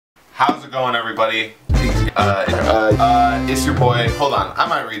How's it going, everybody? It's your boy. Hold on, I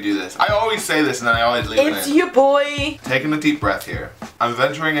might redo this. I always say this and then I always leave it in. It's your boy. Taking a deep breath here. I'm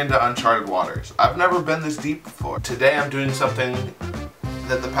venturing into uncharted waters. I've never been this deep before. Today I'm doing something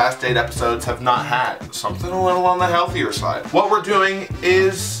that the past 8 episodes have not had. Something a little on the healthier side. What we're doing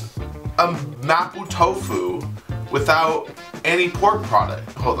is a Mapo Tofu without any pork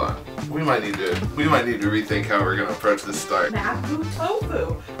product. Hold on. We might need to rethink how we're gonna approach this start. Mapo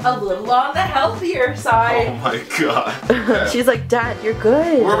Tofu. A little on the healthier side. Oh my god. She's like, Dad, you're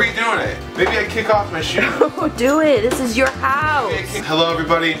good. We're redoing it. Maybe I kick off my shoe. Do it. This is your house. Hello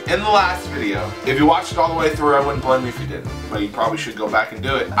everybody. In the last video, if you watched it all the way through, I wouldn't blame you if you didn't. But you probably should go back and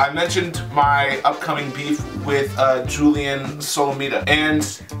do it. I mentioned my upcoming beef with Julien Solomita. And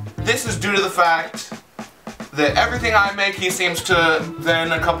this is due to the fact that everything I make, he seems to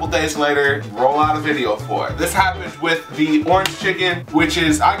then a couple days later roll out a video for. This happened with the orange chicken, which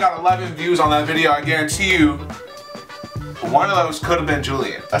is, I got 11 views on that video. I guarantee you, one of those could have been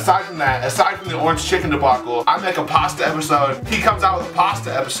Julien. Aside from that, aside from the orange chicken debacle, I make a pasta episode. He comes out with a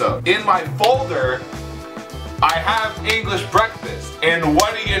pasta episode. In my folder, I have English breakfast. And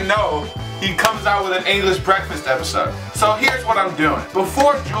what do you know? He comes out with an English breakfast episode. So here's what I'm doing.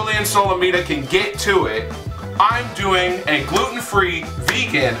 Before Julien Solomita can get to it, I'm doing a gluten-free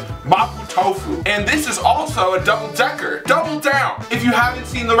vegan Mapo Tofu. And this is also a double-decker. Double down. If you haven't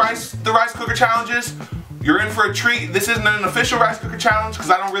seen the rice cooker challenges, you're in for a treat. This isn't an official rice cooker challenge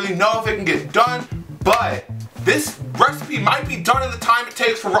because I don't really know if it can get done, but this recipe might be done in the time it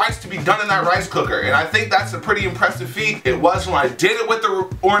takes for rice to be done in that rice cooker. And I think that's a pretty impressive feat. It was when I did it with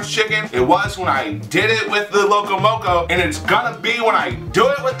the orange chicken. It was when I did it with the Loco Moco. And it's gonna be when I do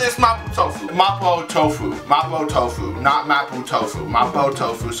it with this Mapo Tofu. Mapo Tofu. Mapo Tofu. Not Mapo Tofu. Mapo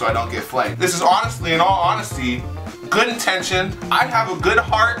Tofu so I don't get flamed. This is honestly, in all honesty, good intention. I have a good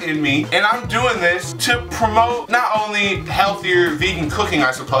heart in me, and I'm doing this to promote not only healthier vegan cooking,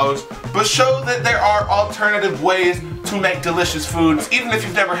 I suppose, but show that there are alternative ways to make delicious foods. Even if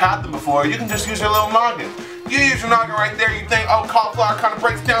you've never had them before, you can just use your little noggin. You use your noggin right there, you think, oh, cauliflower kind of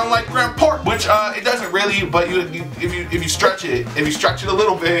breaks down like ground pork, which it doesn't really, but if you stretch it a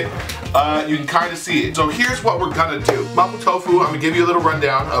little bit, you can kind of see it. So here's what we're gonna do. Mapo Tofu, I'm gonna give you a little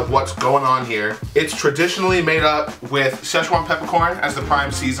rundown of what's going on here. It's traditionally made up with Szechuan peppercorn as the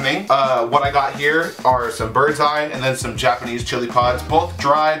prime seasoning. What I got here are some bird's eye and then some Japanese chili pods, both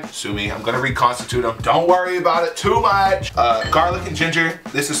dried. Sue me, I'm gonna reconstitute them. Don't worry about it too much. Garlic and ginger.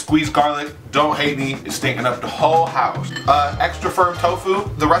 This is squeezed garlic. Don't hate me, it's stinking up the whole house. Extra firm tofu.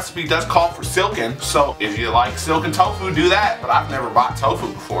 The recipe does call for silken, so if you like silken tofu, do that. But I've never bought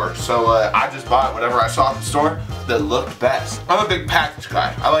tofu before, so I just bought whatever I saw at the store that looked best. I'm a big package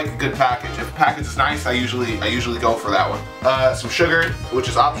guy. I like a good package. If a package is nice, I usually go for that one. Some sugar, which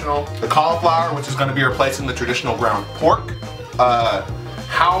is optional. The cauliflower, which is going to be replacing the traditional ground pork.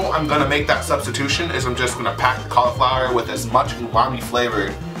 How I'm going to make that substitution is I'm just going to pack the cauliflower with as much umami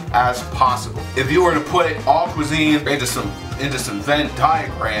flavor as possible. If you were to put all cuisine into some Venn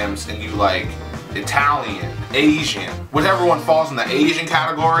diagrams and you like Italian, Asian, whatever one falls in the Asian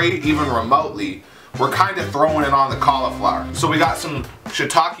category, even remotely, we're kind of throwing it on the cauliflower. So we got some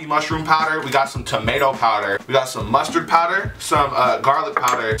shiitake mushroom powder, we got some tomato powder, we got some mustard powder, some garlic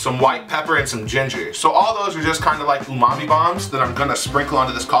powder, some white pepper, and some ginger. So all those are just kind of like umami bombs that I'm gonna sprinkle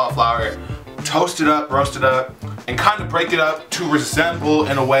onto this cauliflower, toast it up, roast it up, and kind of break it up to resemble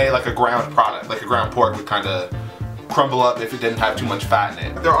in a way like a ground product, like a ground pork would kind of crumble up if it didn't have too much fat in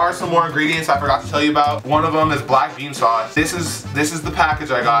it. There are some more ingredients I forgot to tell you about. One of them is black bean sauce. This is the package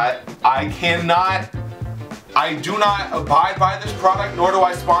I got. I do not abide by this product, nor do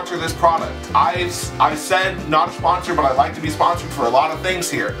I sponsor this product. I said not a sponsor, but I'd like to be sponsored for a lot of things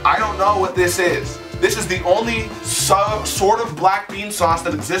here. I don't know what this is. This is the only sort of black bean sauce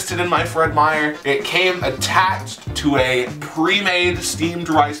that existed in my Fred Meyer. It came attached to a pre-made steamed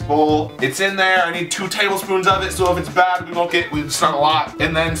rice bowl. It's in there. I need 2 tablespoons of it, so if it's bad, it's not a lot.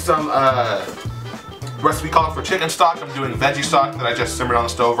 And then some recipe called for chicken stock. I'm doing veggie stock that I just simmered on the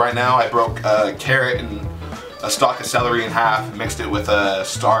stove right now. I broke a carrot and a stalk of celery in half, mixed it with a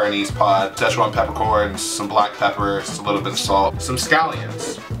star anise pod, Szechuan peppercorns, some black pepper, just a little bit of salt, some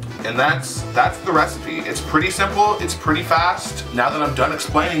scallions. And that's the recipe. It's pretty simple, it's pretty fast. Now that I'm done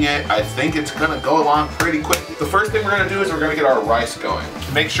explaining it, I think it's gonna go along pretty quickly. The first thing we're gonna do is we're gonna get our rice going.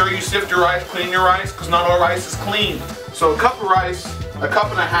 Make sure you sift your rice, clean your rice, because not all rice is clean. So a cup of rice, a cup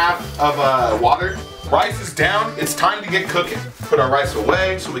and a half of water. Rice is down, it's time to get cooking. Put our rice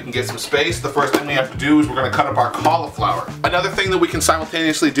away so we can get some space. The first thing we have to do is we're gonna cut up our cauliflower. Another thing that we can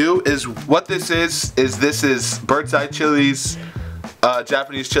simultaneously do is what this is bird's eye chilies,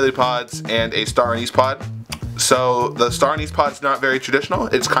 Japanese chili pods, and a star anise pod. So the star anise pod's not very traditional.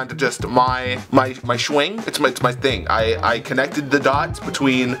 It's kind of just my swing. It's my thing. I connected the dots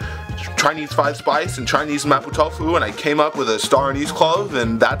between Chinese 5 spice and Chinese Mapo Tofu, and I came up with a star anise clove,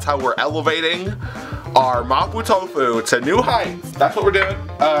 and that's how we're elevating our Mapo Tofu to new heights. That's what we're doing.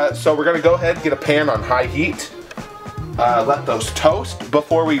 So we're gonna go ahead and get a pan on high heat. Let those toast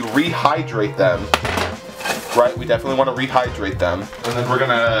before we rehydrate them. Right, we definitely want to rehydrate them. And then we're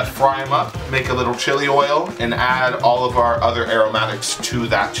gonna fry them up, make a little chili oil, and add all of our other aromatics to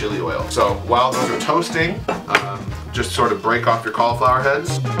that chili oil. So while those are toasting, just sort of break off your cauliflower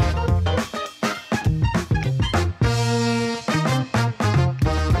heads.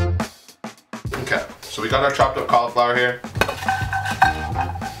 Okay, so we got our chopped up cauliflower here.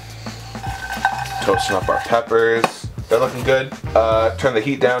 Toasting up our peppers. They're looking good. Turn the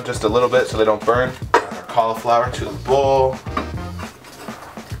heat down just a little bit so they don't burn. Cauliflower to the bowl.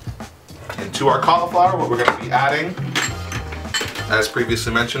 Into our cauliflower, what we're going to be adding, as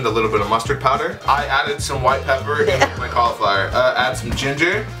previously mentioned, a little bit of mustard powder. I added some white pepper in my cauliflower. Add some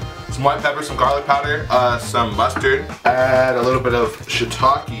ginger, some white pepper, some garlic powder, some mustard. Add a little bit of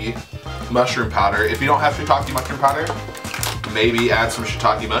shiitake mushroom powder. If you don't have shiitake mushroom powder, maybe add some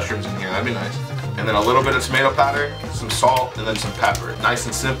shiitake mushrooms in here. That'd be nice. And then a little bit of tomato powder, some salt, and then some pepper. Nice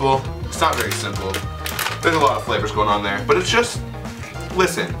and simple. It's not very simple. There's a lot of flavors going on there, but it's just,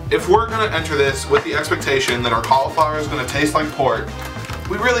 listen, if we're gonna enter this with the expectation that our cauliflower is gonna taste like pork,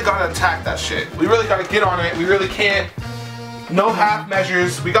 we really gotta attack that shit. We really gotta get on it. We really can't, no half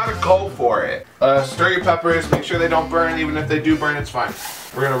measures. We gotta go for it. Stir your peppers, make sure they don't burn. Even if they do burn, it's fine.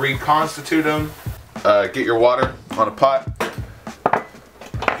 We're gonna reconstitute them. Get your water on a pot.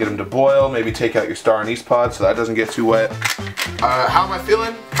 Get them to boil. Maybe take out your star anise pod so that doesn't get too wet. How am I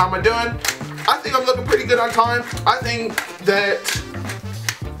feeling? How am I doing? I think I'm looking pretty good on time. I think that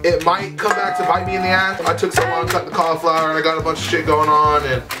it might come back to bite me in the ass. I took so long to cut the cauliflower and I got a bunch of shit going on,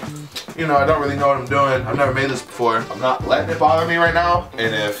 and you know, I don't really know what I'm doing. I've never made this before. I'm not letting it bother me right now,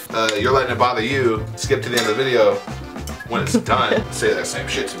 and if you're letting it bother you, skip to the end of the video. When it's done, say that same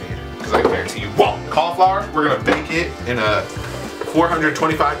shit to me, because I guarantee you won't. Cauliflower, we're gonna bake it in a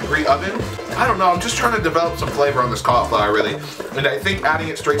 425-degree oven. I don't know, I'm just trying to develop some flavor on this cauliflower, really. And I think adding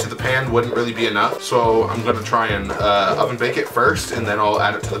it straight to the pan wouldn't really be enough. So I'm gonna try and oven bake it first, and then I'll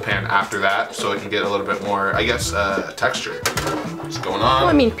add it to the pan after that, so it can get a little bit more, I guess, texture. What's going on? Well,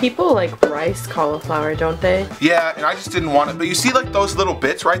 I mean, people like rice cauliflower, don't they? Yeah, and I just didn't want it. But you see, like, those little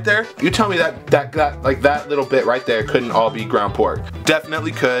bits right there? You tell me that little bit right there couldn't all be ground pork.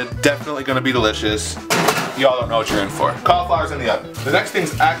 Definitely could. Definitely gonna be delicious. Y'all don't know what you're in for. Cauliflower's in the oven. The next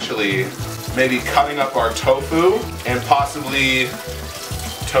thing's actually maybe cutting up our tofu and possibly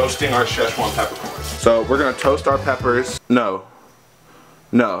toasting our Szechuan peppercorns. So we're gonna toast our peppers. No.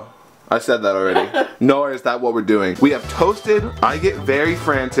 I said that already. Nor is that what we're doing. We have toasted. I get very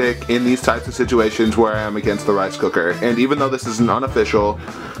frantic in these types of situations where I am against the rice cooker. And even though this is an unofficial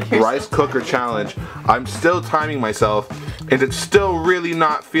rice cooker challenge, I'm still timing myself, and it's still really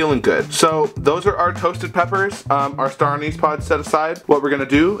not feeling good. So those are our toasted peppers, our star anise pods set aside. What we're gonna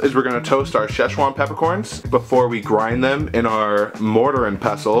do is we're gonna toast our Szechuan peppercorns before we grind them in our mortar and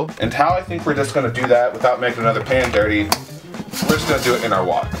pestle. And how I think we're just gonna do that without making another pan dirty, we're just gonna do it in our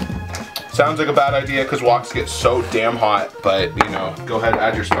wok. Sounds like a bad idea because woks get so damn hot, but you know, go ahead and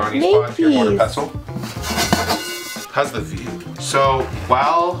add your star anise pod to your mortar pestle. How's the view? So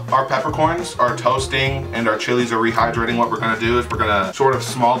while our peppercorns are toasting and our chilies are rehydrating, what we're gonna do is we're gonna sort of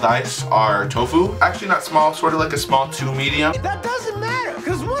small dice our tofu. Actually not small, sort of like a small 2 medium. That doesn't matter,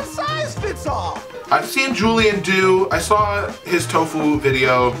 because one size fits all. I've seen Julien do, I saw his tofu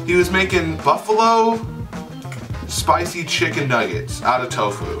video. He was making buffalo spicy chicken nuggets out of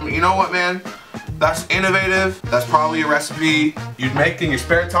tofu. You know what, man? That's innovative. That's probably a recipe you'd make in your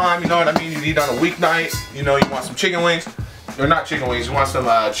spare time. You know what I mean? You'd eat on a weeknight. You know, you want some chicken wings. Or not chicken wings, you want some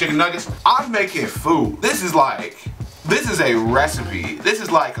chicken nuggets. I'm making food. This is a recipe. This is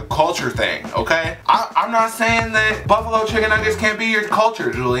like a culture thing, okay? I'm not saying that buffalo chicken nuggets can't be your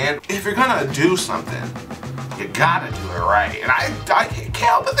culture, Julien. If you're gonna do something, you gotta do it right. And I can't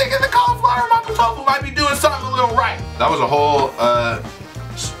help but think the cauliflower mapo tofu might be doing something a little right. That was a whole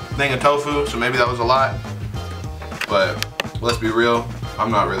thing of tofu, so maybe that was a lot. But let's be real, I'm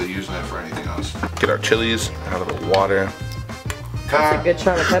not really using it for anything else. Get our chilies, add a little water. That's a good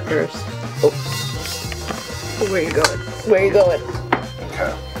shot of peppers. Oh. Where you going? Where you going?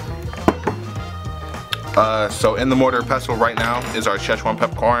 Okay. So in the mortar pestle right now is our Szechuan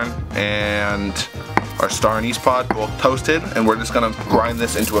peppercorn and our star anise pod, both toasted, and we're just gonna grind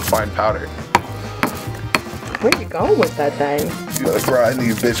this into a fine powder. Where you going with that thing? You gotta grind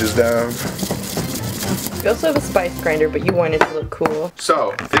these bitches down. We also have a spice grinder, but you want it to look cool.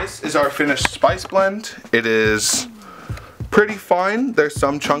 So, this is our finished spice blend. It is pretty fine. There's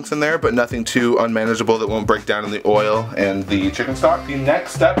some chunks in there, but nothing too unmanageable that won't break down in the oil and the chicken stock. The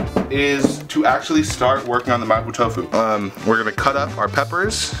next step is to actually start working on the Mapo Tofu. We're gonna cut up our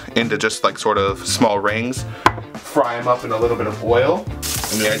peppers into just like sort of small rings, fry them up in a little bit of oil.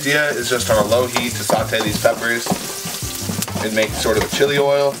 And the idea is just on a low heat to saute these peppers and make sort of a chili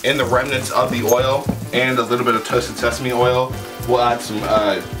oil. In the remnants of the oil and a little bit of toasted sesame oil, we'll add some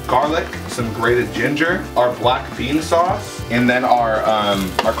garlic, some grated ginger, our black bean sauce, and then our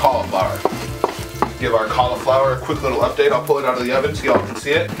cauliflower. Give our cauliflower a quick little update. I'll pull it out of the oven so y'all can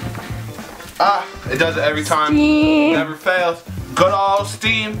see it. Ah, it does it every time. Steam. Never fails. Good old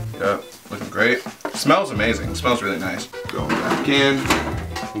steam. Yep, looking great. Smells amazing. It smells really nice. Going back in.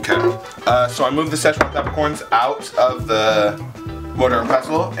 Okay. So I moved the Szechuan peppercorns out of the mortar and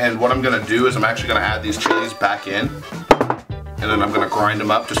pestle, and what I'm gonna do is I'm actually gonna add these chilies back in. And then I'm gonna grind them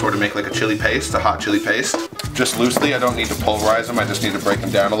up to sort of make like a chili paste, a hot chili paste. Just loosely, I don't need to pulverize them, I just need to break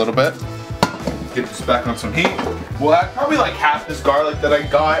them down a little bit. Get this back on some heat. We'll add probably like half this garlic that I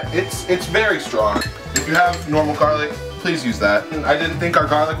got. It's very strong. If you have normal garlic, please use that. I didn't think our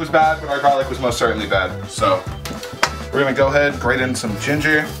garlic was bad, but our garlic was most certainly bad. So, we're gonna go ahead, grate in some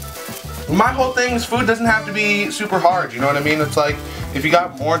ginger. My whole thing is food doesn't have to be super hard, you know what I mean? It's like, if you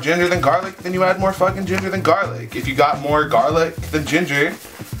got more ginger than garlic, then you add more fucking ginger than garlic. If you got more garlic than ginger,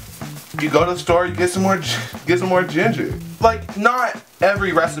 you go to the store, you get some more ginger. Like, not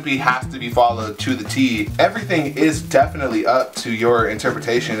every recipe has to be followed to the T. Everything is definitely up to your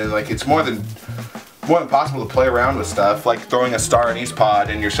interpretation, and like, it's more than possible to play around with stuff, like throwing a star anise pod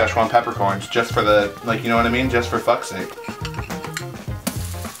in your Szechuan peppercorns just for the, like, you know what I mean? Just for fuck's sake.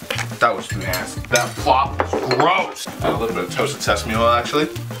 That was nasty. That flop was gross. Add a little bit of toasted sesame oil, actually.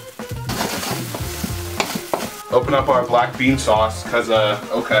 Open up our black bean sauce, cause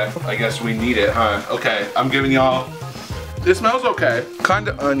okay, I guess we need it, huh? Okay, I'm giving y'all, it smells okay.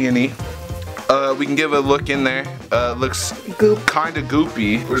 Kinda oniony. We can give a look in there. Looks kinda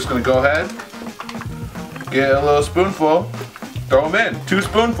goopy. We're just gonna go ahead, get a little spoonful, throw them in. 2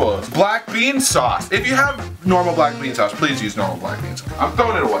 spoonfuls. Black bean sauce. If you have normal black bean sauce, please use normal black beans. I'm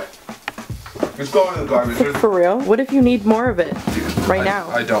throwing it away. It's going in the garbage. For real? What if you need more of it now?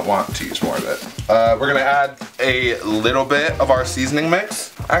 I don't want to use more of it. We're gonna add a little bit of our seasoning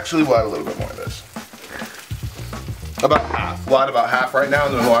mix. Actually, we'll add a little bit more of this. About half. We'll add about half right now,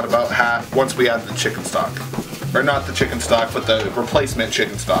 and then we'll add about half once we add the chicken stock. Or not the chicken stock, but the replacement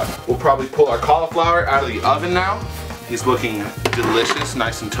chicken stock. We'll probably pull our cauliflower out of the oven now. He's looking delicious,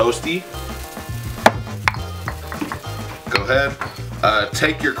 nice and toasty. Go ahead.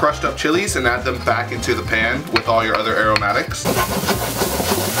 Take your crushed up chilies and add them back into the pan with all your other aromatics.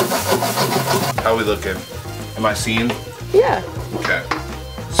 How are we looking? Am I seen? Yeah. Okay.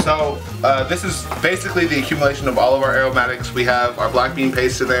 So, this is basically the accumulation of all of our aromatics. We have our black bean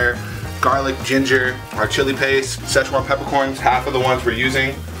paste in there, garlic, ginger, our chili paste, Szechuan peppercorns, half of the ones we're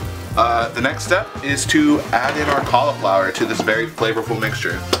using. The next step is to add in our cauliflower to this very flavorful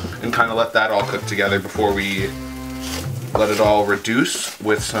mixture and kind of let that all cook together before we let it all reduce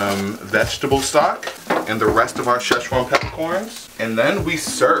with some vegetable stock and the rest of our Szechuan peppercorns. And then we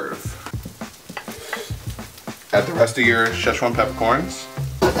serve. Add the rest of your Szechuan peppercorns.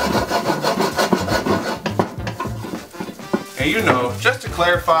 And you know, just to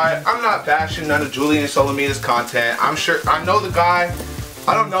clarify, I'm not bashing none of Julien Solomita's content. I know the guy.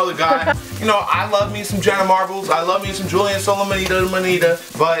 I don't know the guy. You know, I love me some Jenna Marbles. I love me some Julien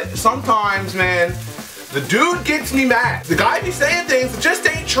Solomita. But sometimes, man, the dude gets me mad. The guy be saying things that just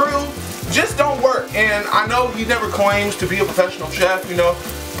ain't true, just don't work. And I know he never claims to be a professional chef, you know,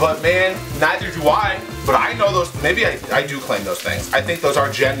 but man, neither do I. But I know those, maybe I do claim those things. I think those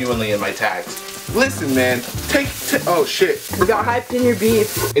are genuinely in my tags. Listen, man, oh shit. You got hyped in your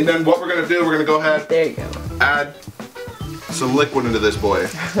beef. And then what we're gonna do, we're gonna go ahead. There you go. Add some liquid into this boy.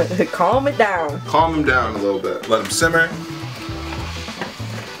 Calm it down. Calm him down a little bit. Let him simmer.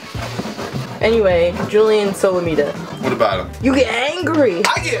 Anyway, Julien Solomita. What about him? You get angry.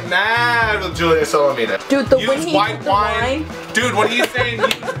 I get mad with Julien Solomita. Dude, when he uses wine. Dude, when he's saying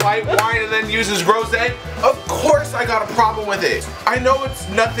use white wine and then uses rosé, of course I got a problem with it. I know it's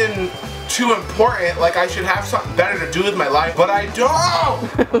nothing too important, like I should have something better to do with my life, but I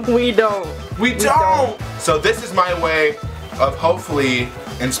don't. We don't. We don't. So this is my way of hopefully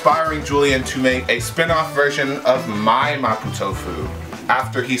inspiring Julien to make a spin-off version of my Mapo Tofu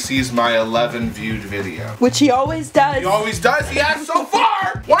after he sees my 11 viewed video. Which he always does. He always does. He has so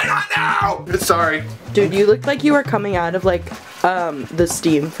far. Why not now? Sorry. Dude, you looked like you were coming out of like the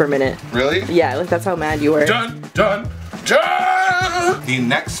steam for a minute. Really? Yeah, like that's how mad you were. Done, done, done. The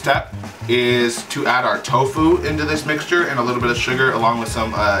next step is to add our tofu into this mixture and a little bit of sugar along with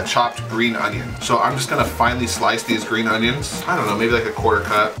some chopped green onion. So I'm just gonna finely slice these green onions. I don't know, maybe like a quarter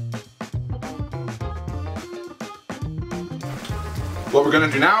cup. What we're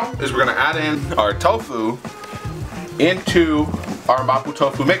gonna do now is we're gonna add in our tofu into our Mapo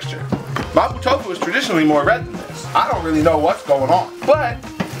Tofu mixture. Mapo Tofu is traditionally more red than this. I don't really know what's going on, but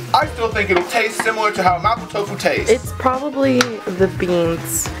I still think it'll taste similar to how Mapo Tofu tastes. It's probably the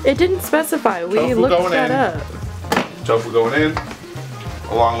beans. It didn't specify. We looked that up. Tofu going in,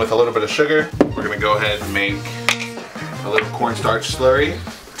 along with a little bit of sugar. We're gonna go ahead and make a little cornstarch slurry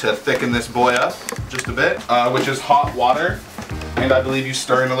to thicken this boy up just a bit, which is hot water. And I believe you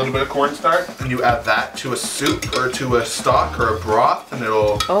stir in a little bit of cornstarch and you add that to a soup or to a stock or a broth and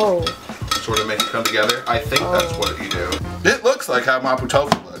it'll sort of make it come together. I think that's what you do. It looks like how Mapo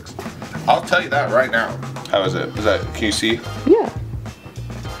Tofu looks. I'll tell you that right now. How is it? Is that, can you see? Yeah.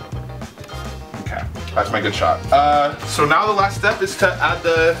 Okay, that's my good shot. So now the last step is to add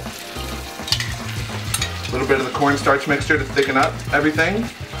the little bit of the cornstarch mixture to thicken up everything.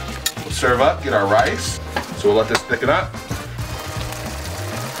 We'll serve up, get our rice. So we'll let this thicken up.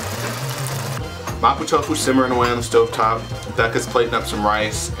 Mapo Tofu simmering away on the stovetop. Becca's plating up some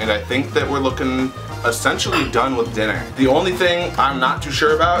rice, and I think that we're looking essentially done with dinner. The only thing I'm not too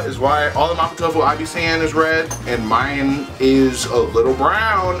sure about is why all the Mapo Tofu I be seeing is red and mine is a little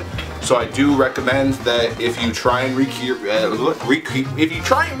brown. So I do recommend that if you try and recreate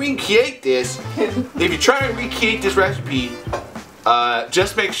this recipe,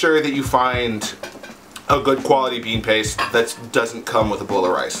 just make sure that you find a good quality bean paste that doesn't come with a bowl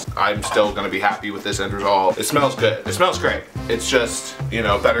of rice. I'm still gonna be happy with this end result. It smells good. It smells great. It's just, you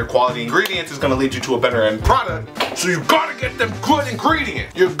know, better quality ingredients is gonna lead you to a better end product. So you gotta get them good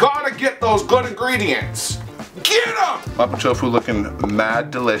ingredients. You gotta get those good ingredients. Get them! Mapo Tofu looking mad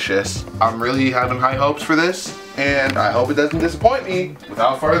delicious. I'm really having high hopes for this, and I hope it doesn't disappoint me.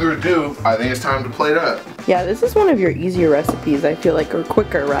 Without further ado, I think it's time to plate up. Yeah, this is one of your easier recipes, I feel like, or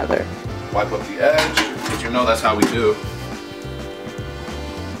quicker rather. Wipe up the edge, because you know that's how we do.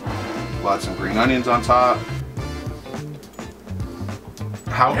 Lots of green onions on top.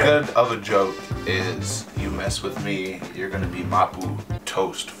 How good of a joke is you mess with me, you're gonna be Mapo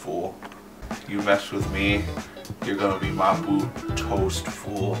toast fool. You mess with me, you're gonna be Mapo toast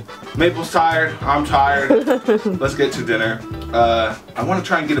fool. Maple's tired, I'm tired. Let's get to dinner. I wanna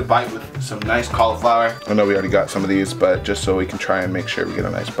try and get a bite with some nice cauliflower. I know we already got some of these, but just so we can try and make sure we get a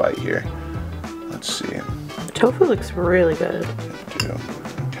nice bite here. Let's see. Tofu looks really good.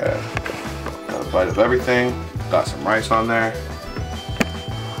 Okay. Got a bite of everything. Got some rice on there.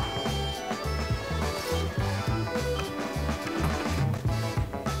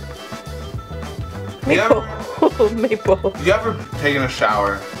 Maple. You ever taken a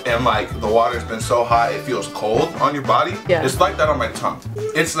shower and like the water's been so hot it feels cold on your body? Yeah. It's like that on my tongue.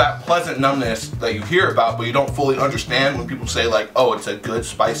 It's that pleasant numbness that you hear about but you don't fully understand when people say like, oh, it's a good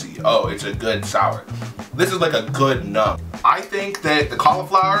spicy, oh, it's a good sour. This is like a good numb. I think that the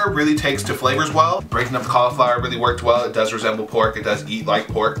cauliflower really takes to flavors well. Breaking up the cauliflower really worked well. It does resemble pork. It does eat like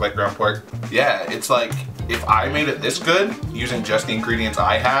pork, like ground pork. Yeah, it's like if I made it this good using just the ingredients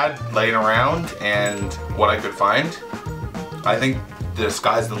I had laying around and what I could find, I think the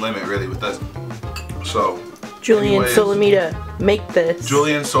sky's the limit really with this. So, Julien Solomita, make this.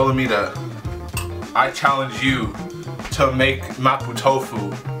 Julien Solomita, I challenge you to make Mapo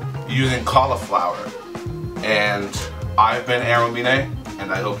Tofu using cauliflower. And I've been Aaromine,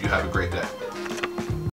 and I hope you have a great day.